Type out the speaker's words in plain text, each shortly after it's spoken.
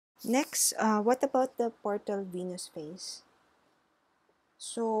Next, what about the portal venous phase?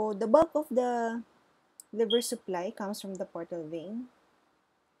 So the bulk of the liver supply comes from the portal vein.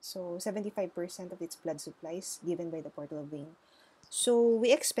 So 75% of its blood supply is given by the portal vein. So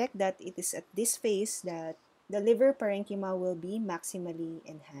we expect that it is at this phase that the liver parenchyma will be maximally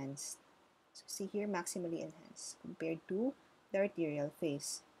enhanced. So see here, maximally enhanced compared to the arterial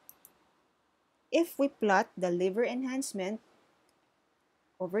phase. If we plot the liver enhancement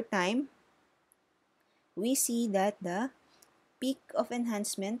over time, we see that the peak of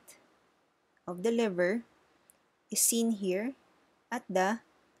enhancement of the liver is seen here at the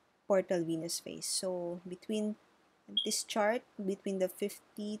portal venous phase. So between this chart, between the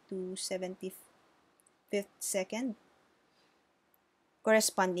 50 to 75th second,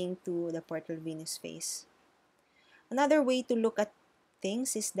 corresponding to the portal venous phase. Another way to look at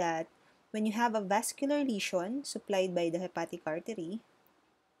things is that when you have a vascular lesion supplied by the hepatic artery,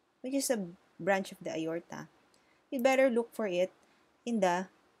 which is a branch of the aorta, you better look for it in the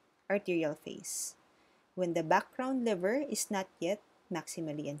arterial phase, when the background liver is not yet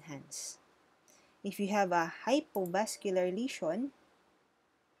maximally enhanced. If you have a hypovascular lesion,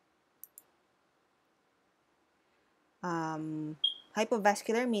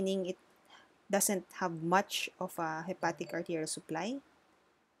 hypovascular meaning it doesn't have much of a hepatic arterial supply,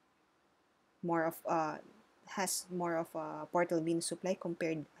 more of has more of a portal venous supply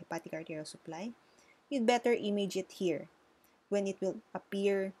compared hepatic arterial supply, you'd better image it here when it will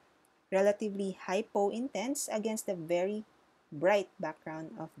appear relatively hypo-intense against the very bright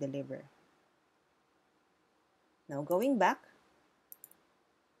background of the liver. Now going back,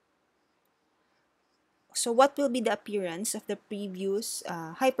 so what will be the appearance of the previous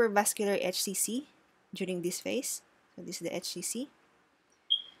hypervascular HCC during this phase? So this is the HCC.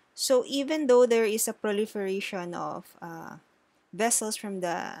 So even though there is a proliferation of vessels from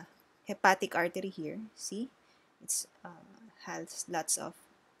the hepatic artery here, see, it's has lots of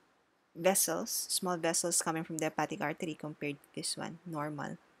vessels, small vessels coming from the hepatic artery compared to this one,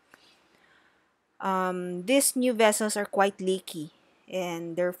 normal. These new vessels are quite leaky,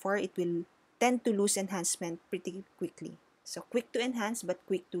 and therefore it will tend to lose enhancement pretty quickly. So quick to enhance, but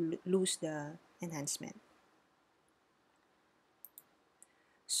quick to lose the enhancement.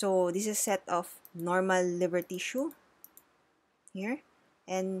 So this is a set of normal liver tissue here,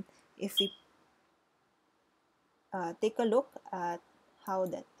 and if we take a look at how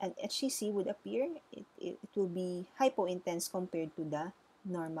an HCC would appear, it will be hypo-intense compared to the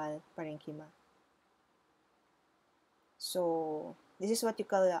normal parenchyma. So this is what you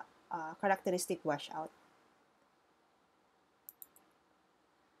call a characteristic washout.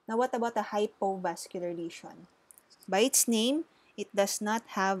 Now what about a hypovascular lesion? By its name, it does not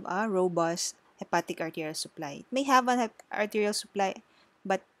have a robust hepatic arterial supply. It may have an arterial supply,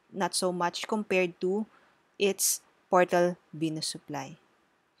 but not so much compared to its portal venous supply.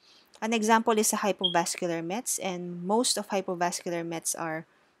 An example is a hypovascular Mets, and most of hypovascular Mets are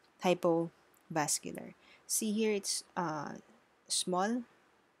hypovascular. See here, it's small,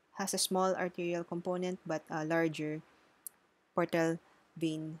 has a small arterial component, but a larger portal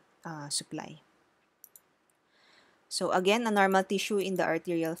vein supply. So again, a normal tissue in the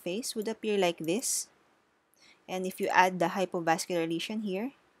arterial phase would appear like this. And if you add the hypovascular lesion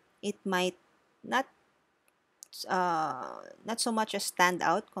here, it might not not so much as stand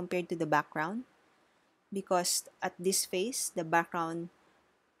out compared to the background, because at this phase, the background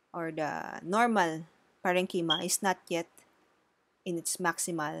or the normal parenchyma is not yet in its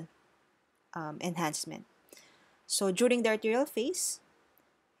maximal enhancement. So during the arterial phase,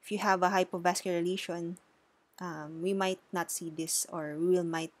 if you have a hypovascular lesion, we might not see this, or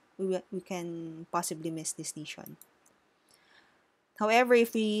we can possibly miss this lesion. However,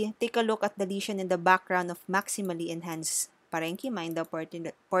 if we take a look at the lesion in the background of maximally enhanced parenchyma in the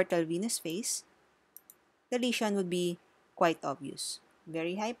portal venous phase, the lesion would be quite obvious.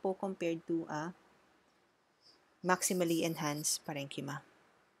 Very hypo compared to a maximally enhanced parenchyma.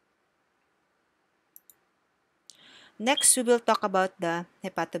 Next, we will talk about the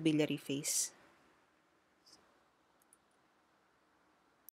hepatobiliary phase.